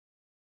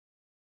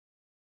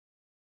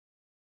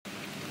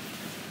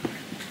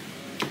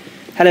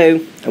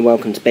Hello and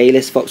welcome to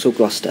Bayliss Vauxhall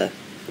Gloucester.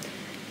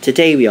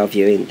 Today we are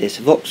viewing this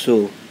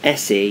Vauxhall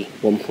SE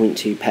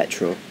 1.2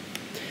 petrol.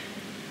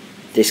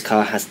 This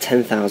car has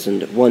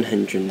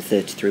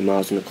 10,133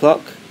 miles on the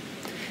clock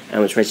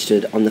and was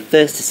registered on the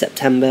 1st of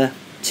September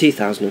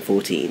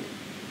 2014.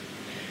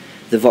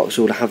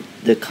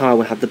 The car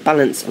will have the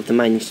balance of the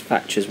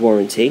manufacturer's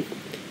warranty,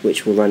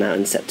 which will run out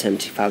in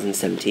September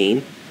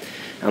 2017,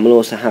 and will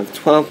also have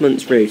 12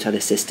 months roadside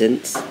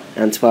assistance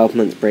and 12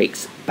 months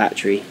brakes,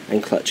 battery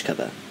and clutch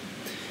cover.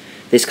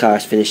 This car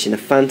is finished in a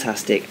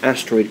fantastic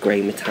asteroid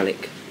grey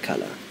metallic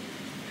colour.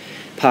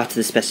 Part of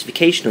the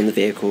specification on the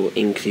vehicle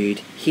include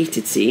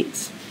heated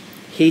seats,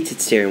 heated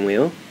steering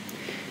wheel,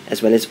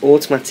 as well as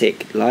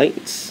automatic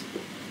lights,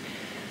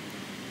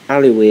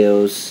 alloy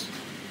wheels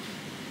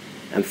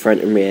and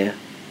front and rear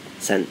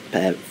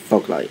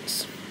fog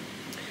lights.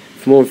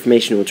 For more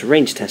information or to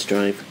arrange a test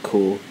drive,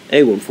 call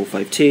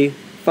 01452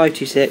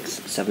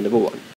 526 711.